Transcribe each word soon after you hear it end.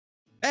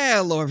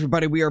Hello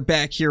everybody, we are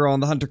back here on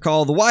the Hunter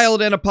Call of the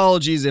Wild, and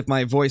apologies if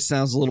my voice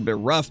sounds a little bit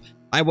rough.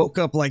 I woke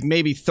up like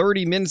maybe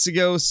 30 minutes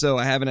ago, so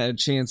I haven't had a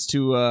chance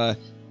to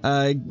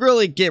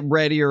really get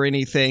ready or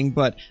anything,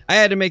 but I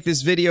had to make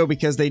this video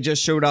because they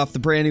just showed off the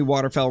brand new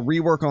Waterfowl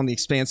Rework on the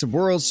Expansive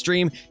Worlds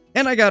stream,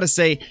 and I gotta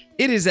say,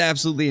 it is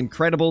absolutely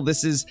incredible.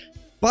 This is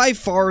by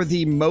far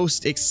the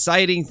most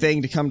exciting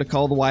thing to come to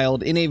Call of the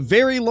Wild in a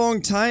very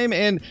long time,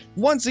 and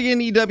once again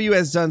EW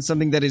has done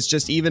something that is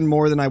just even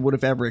more than I would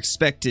have ever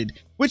expected,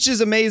 which is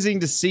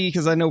amazing to see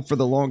because I know for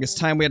the longest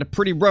time we had a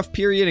pretty rough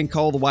period in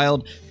Call of the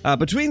Wild.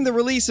 Between the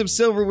release of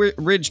Silver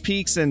Ridge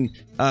Peaks and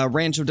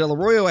Rancho Del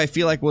Arroyo, I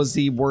feel like was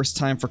the worst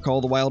time for Call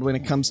of the Wild when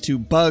it comes to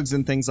bugs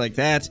and things like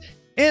that.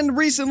 And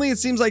recently, it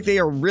seems like they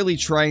are really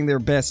trying their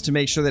best to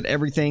make sure that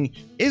everything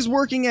is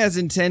working as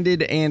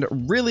intended and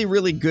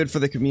really good for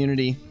the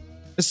community.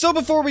 So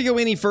before we go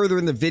any further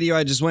in the video,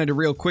 I just wanted to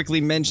real quickly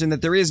mention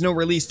that there is no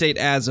release date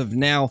as of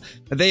now.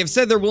 They have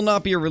said there will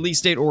not be a release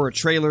date or a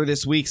trailer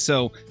this week,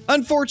 so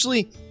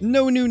unfortunately,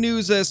 no new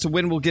news as to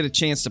when we'll get a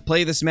chance to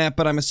play this map,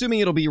 but I'm assuming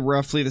it'll be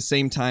roughly the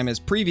same time as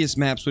previous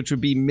maps, which would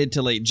be mid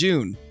to late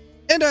June.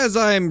 And as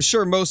I'm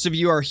sure most of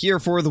you are here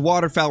for the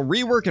Waterfowl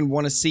Rework and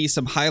want to see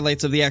some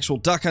highlights of the actual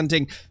duck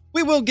hunting,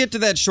 we will get to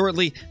that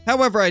shortly.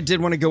 However, I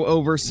did want to go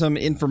over some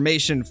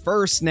information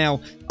first.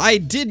 Now, I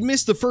did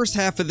miss the first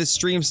half of this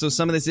stream, so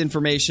some of this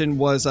information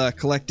was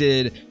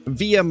collected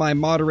via my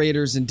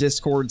moderators in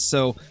Discord,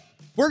 so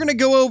we're going to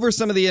go over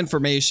some of the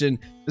information.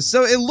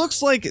 So it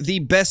looks like the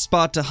best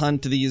spot to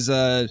hunt these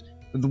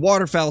the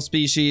waterfowl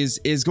species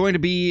is going to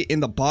be in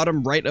the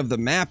bottom right of the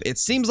map. It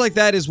seems like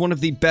that is one of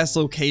the best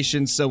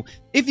locations, so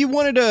if you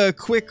wanted a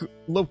quick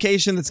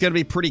location that's going to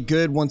be pretty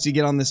good once you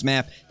get on this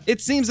map, it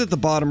seems that the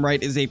bottom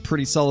right is a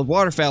pretty solid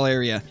waterfowl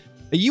area.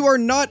 You are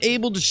not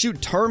able to shoot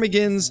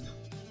ptarmigans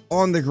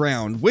on the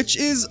ground, which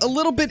is a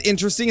little bit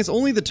interesting. It's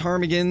only the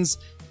ptarmigans.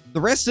 The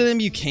rest of them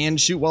you can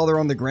shoot while they're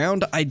on the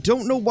ground. I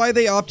don't know why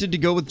they opted to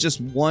go with just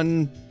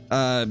one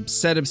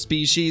set of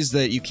species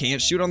that you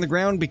can't shoot on the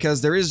ground,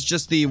 because there is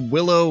just the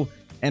willow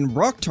and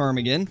rock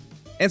ptarmigan,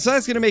 and so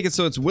that's going to make it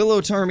so it's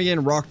willow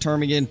ptarmigan, rock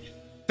ptarmigan,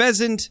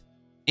 pheasant,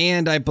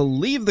 and I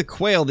believe the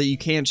quail that you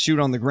can't shoot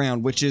on the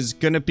ground, which is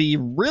going to be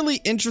really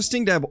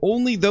interesting to have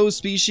only those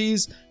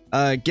species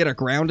get a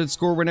grounded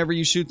score whenever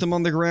you shoot them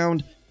on the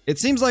ground. It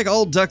seems like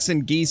all ducks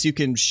and geese you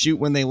can shoot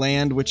when they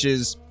land, which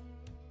is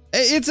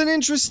it's an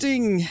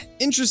interesting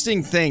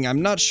thing.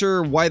 I'm not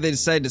sure why they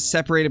decided to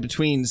separate it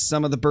between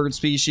some of the bird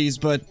species,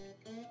 but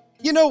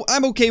you know,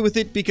 I'm okay with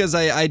it because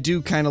I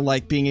do kind of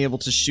like being able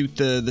to shoot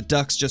the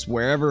ducks just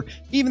wherever,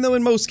 even though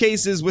in most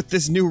cases with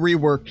this new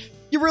rework,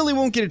 you really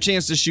won't get a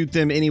chance to shoot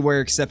them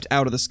anywhere except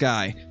out of the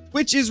sky,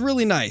 which is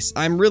really nice.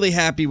 I'm really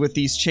happy with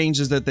these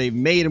changes that they've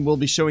made, and we'll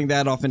be showing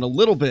that off in a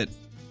little bit.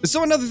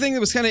 So another thing that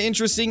was kind of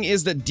interesting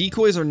is that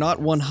decoys are not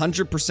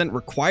 100%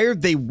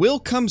 required. They will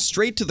come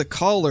straight to the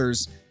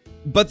callers,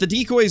 but the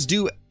decoys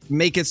do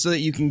make it so that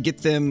you can get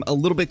them a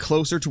little bit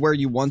closer to where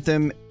you want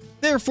them,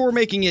 therefore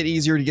making it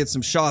easier to get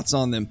some shots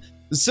on them.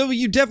 So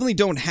you definitely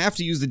don't have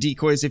to use the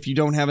decoys if you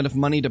don't have enough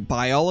money to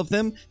buy all of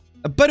them,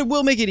 but it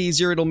will make it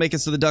easier. It'll make it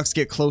so the ducks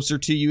get closer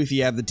to you if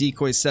you have the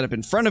decoys set up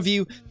in front of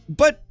you,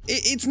 but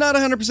it's not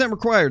 100%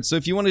 required. So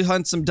if you want to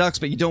hunt some ducks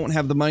but you don't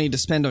have the money to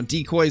spend on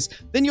decoys,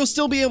 then you'll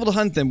still be able to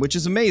hunt them, which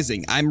is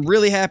amazing. I'm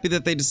really happy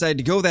that they decided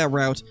to go that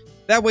route.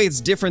 That way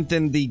it's different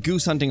than the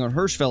goose hunting on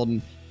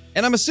Hirschfelden.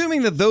 And I'm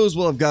assuming that those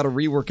will have got a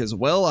rework as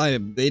well.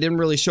 They didn't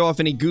really show off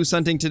any goose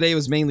hunting today. It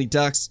was mainly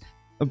ducks.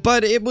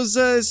 But it was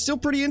still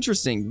pretty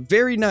interesting.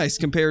 Very nice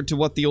compared to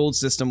what the old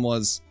system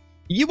was.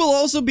 You will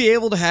also be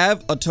able to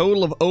have a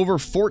total of over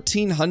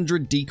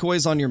 1,400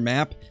 decoys on your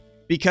map,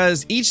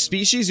 because each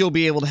species you'll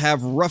be able to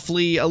have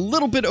roughly a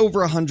little bit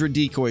over 100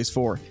 decoys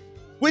for,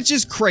 which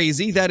is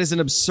crazy. That is an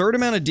absurd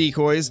amount of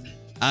decoys.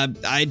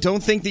 I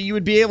don't think that you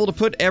would be able to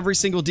put every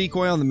single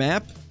decoy on the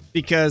map,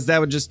 because that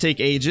would just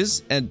take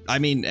ages, and I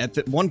mean,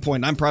 at one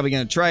point, I'm probably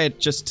going to try it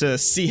just to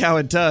see how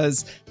it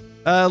does.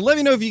 Let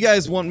me know if you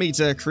guys want me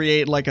to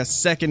create like a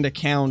second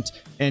account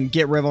and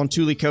get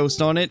Revontuli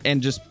Coast on it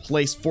and just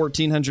place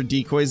 1,400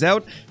 decoys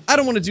out. I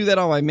don't want to do that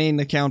on my main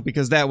account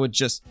because that would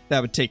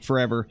take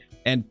forever,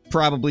 and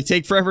probably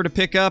take forever to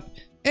pick up,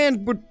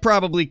 and would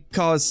probably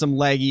cause some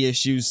laggy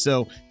issues.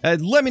 So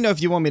let me know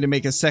if you want me to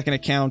make a second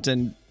account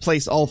and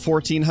place all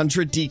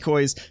 1,400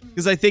 decoys,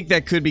 because I think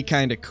that could be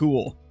kind of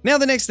cool. Now,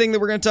 the next thing that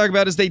we're going to talk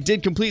about is they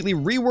did completely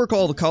rework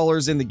all the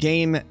callers in the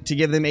game to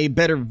give them a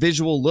better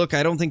visual look.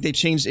 I don't think they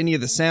changed any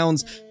of the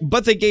sounds,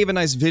 but they gave a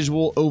nice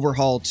visual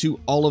overhaul to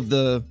all of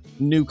the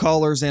new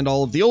callers and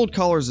all of the old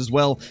callers as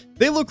well.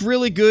 They look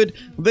really good.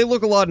 They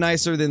look a lot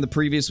nicer than the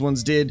previous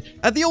ones did.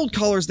 The old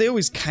callers, they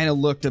always kind of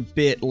looked a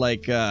bit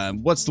like,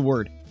 what's the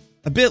word?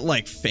 A bit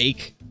like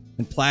fake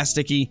and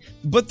plasticky,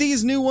 but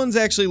these new ones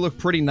actually look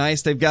pretty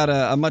nice. They've got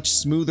a much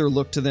smoother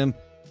look to them.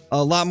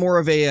 A lot more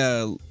of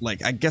a,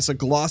 like, I guess a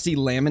glossy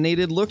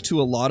laminated look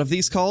to a lot of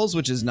these calls,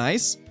 which is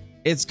nice.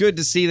 It's good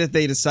to see that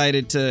they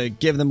decided to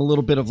give them a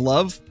little bit of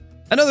love.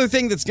 Another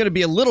thing that's going to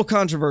be a little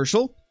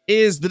controversial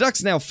is the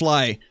ducks now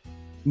fly.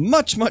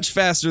 much, much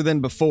faster than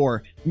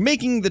before,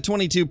 making the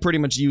 22 pretty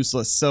much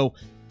useless. So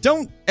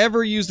don't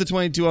ever use the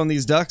 22 on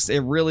these ducks. It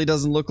really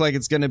doesn't look like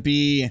it's going to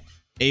be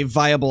a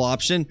viable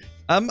option.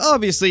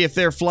 Obviously, if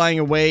they're flying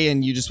away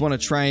and you just want to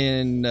try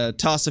and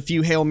toss a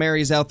few Hail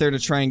Marys out there to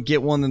try and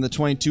get one, then the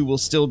 22 will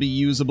still be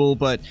usable.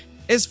 But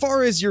as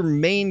far as your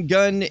main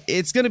gun,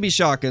 it's going to be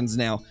shotguns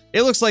now.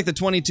 It looks like the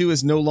 22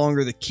 is no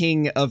longer the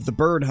king of the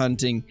bird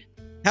hunting.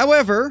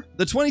 However,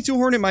 the 22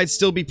 Hornet might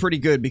still be pretty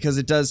good because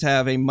it does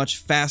have a much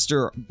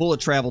faster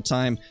bullet travel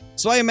time.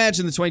 So I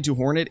imagine the 22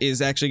 Hornet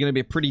is actually going to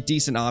be a pretty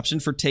decent option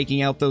for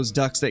taking out those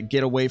ducks that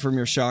get away from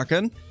your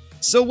shotgun.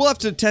 So we'll have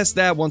to test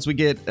that once we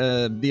get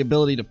the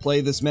ability to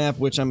play this map,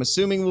 which I'm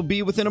assuming will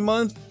be within a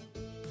month.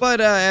 But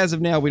as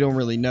of now, we don't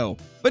really know.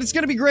 But it's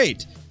going to be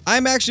great.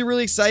 I'm actually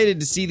really excited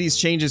to see these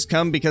changes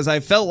come because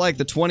I felt like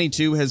the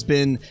 22 has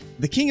been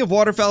the king of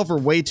waterfowl for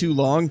way too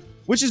long,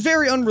 which is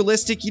very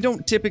unrealistic. You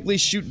don't typically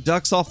shoot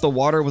ducks off the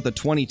water with a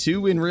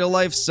 22 in real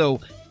life, so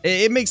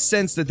it makes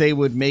sense that they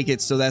would make it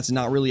so that's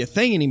not really a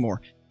thing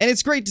anymore. And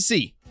it's great to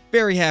see.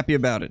 Very happy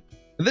about it.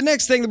 The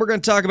next thing that we're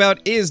going to talk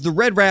about is the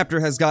Red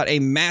Raptor has got a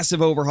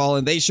massive overhaul,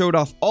 and they showed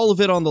off all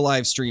of it on the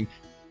live stream.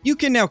 You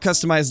can now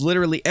customize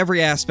literally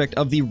every aspect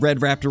of the Red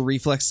Raptor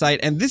Reflex sight,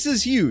 and this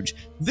is huge.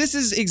 This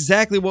is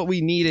exactly what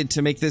we needed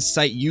to make this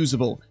sight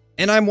usable,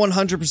 and I'm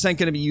 100% going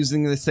to be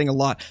using this thing a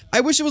lot.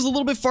 I wish it was a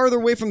little bit farther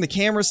away from the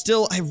camera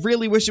still. I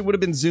really wish it would have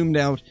been zoomed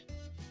out,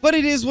 but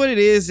it is what it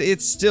is.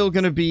 It's still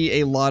going to be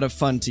a lot of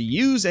fun to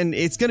use, and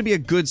it's going to be a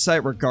good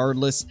sight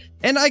regardless,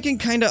 and I can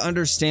kind of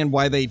understand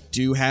why they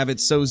do have it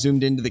so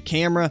zoomed into the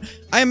camera.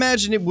 I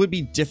imagine it would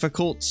be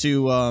difficult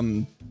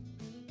to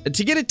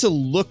get it to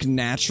look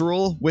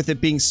natural with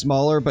it being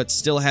smaller, but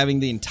still having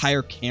the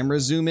entire camera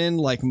zoom in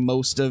like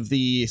most of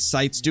the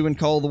sites do in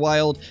Call of the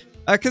Wild.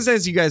 Because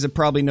as you guys have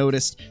probably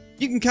noticed,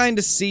 you can kind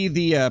of see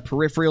the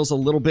peripherals a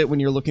little bit when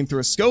you're looking through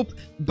a scope,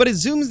 but it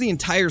zooms the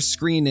entire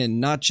screen in,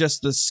 not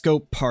just the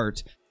scope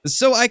part.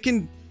 So I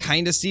can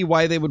kind of see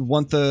why they would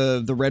want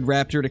the Red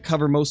Raptor to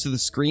cover most of the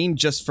screen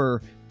just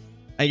for,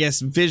 I guess,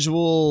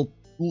 visual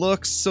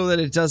looks so that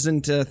it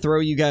doesn't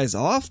throw you guys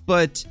off,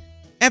 but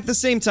at the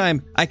same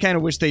time, I kind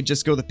of wish they'd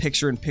just go the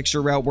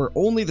picture-in-picture route where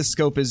only the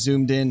scope is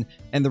zoomed in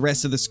and the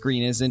rest of the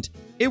screen isn't.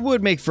 It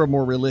would make for a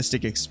more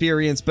realistic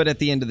experience, but at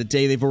the end of the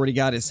day, they've already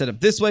got it set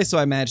up this way, so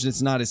I imagine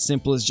it's not as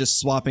simple as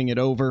just swapping it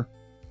over.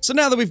 So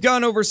now that we've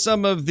gone over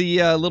some of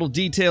the little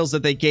details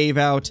that they gave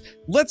out,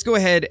 let's go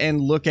ahead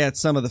and look at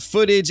some of the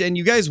footage, and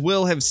you guys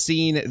will have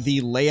seen the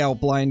layout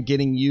blind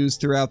getting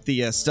used throughout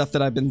the stuff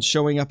that I've been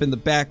showing up in the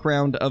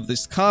background of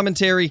this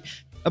commentary.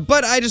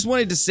 But I just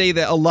wanted to say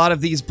that a lot of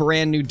these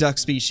brand new duck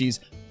species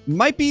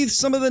might be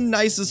some of the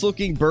nicest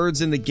looking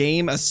birds in the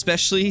game,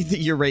 especially the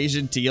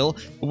Eurasian teal,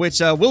 which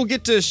we'll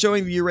get to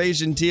showing the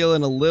Eurasian teal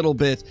in a little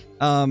bit.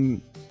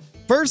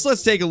 First,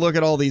 let's take a look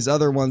at all these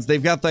other ones.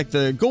 They've got like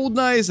the golden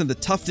eyes and the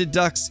tufted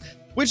ducks,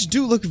 which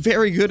do look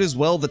very good as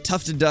well. The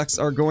tufted ducks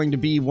are going to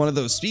be one of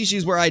those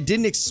species where I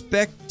didn't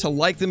expect to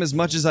like them as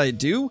much as I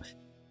do,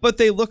 but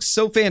they look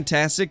so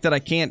fantastic that I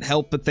can't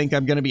help but think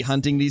I'm going to be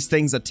hunting these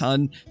things a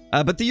ton.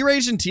 But the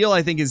Eurasian teal,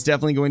 I think, is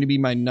definitely going to be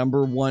my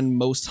 #1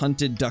 most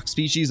hunted duck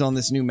species on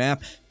this new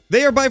map.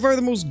 They are by far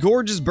the most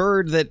gorgeous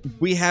bird that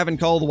we have in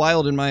Call of the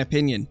Wild, in my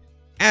opinion.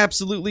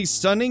 Absolutely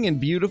stunning and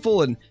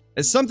beautiful, and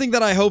is something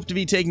that I hope to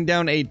be taking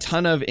down a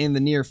ton of in the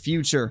near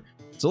future.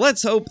 So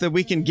let's hope that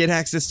we can get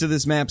access to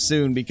this map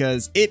soon,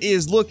 because it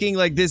is looking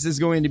like this is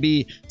going to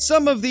be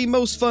some of the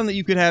most fun that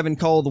you could have in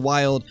Call of the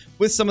Wild,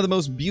 with some of the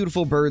most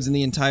beautiful birds in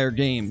the entire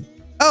game.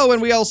 Oh,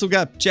 and we also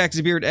got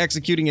Jacksybeard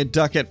executing a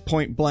duck at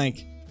point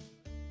blank.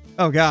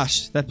 Oh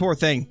gosh, that poor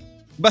thing.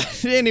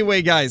 But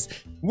anyway, guys,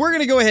 we're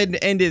going to go ahead and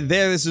end it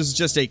there. This is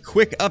just a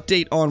quick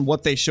update on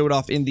what they showed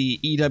off in the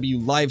EW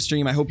live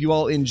stream. I hope you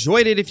all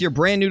enjoyed it. If you're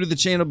brand new to the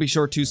channel, be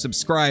sure to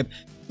subscribe.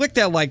 Click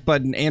that like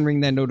button and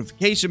ring that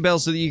notification bell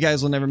so that you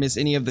guys will never miss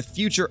any of the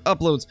future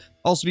uploads.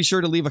 Also, be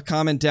sure to leave a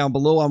comment down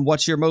below on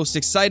what you're most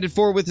excited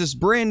for with this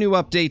brand new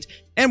update,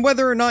 and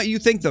whether or not you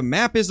think the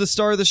map is the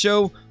star of the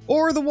show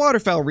or the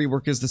Waterfowl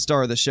Rework is the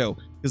star of the show.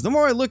 Because the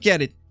more I look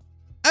at it,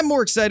 I'm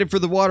more excited for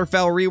the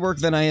Waterfowl Rework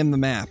than I am the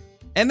map.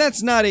 And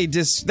that's not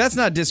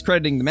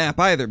discrediting the map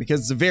either, because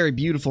it's a very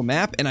beautiful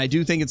map, and I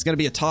do think it's going to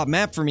be a top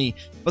map for me.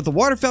 But the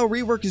Waterfowl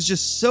Rework is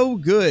just so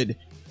good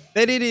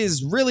that it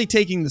is really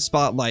taking the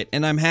spotlight,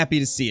 and I'm happy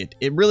to see it.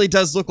 It really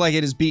does look like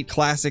it has beat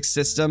Classic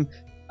System.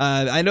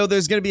 I know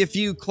there's going to be a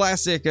few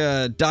Classic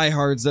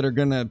diehards that are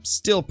going to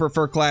still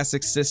prefer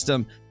Classic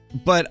System,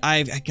 but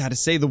I gotta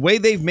say, the way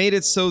they've made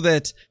it so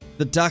that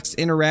the ducks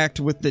interact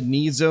with the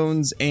need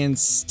zones and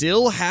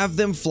still have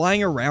them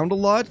flying around a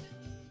lot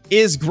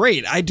is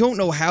great. I don't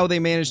know how they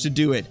managed to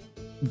do it,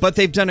 but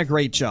they've done a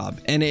great job,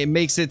 and it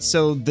makes it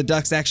so the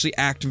ducks actually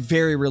act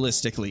very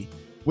realistically,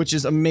 which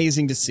is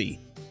amazing to see.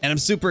 And I'm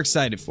super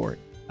excited for it.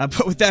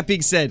 But with that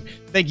being said,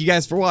 thank you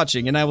guys for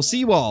watching, and I will see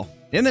you all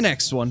in the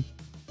next one.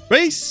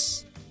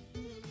 Peace!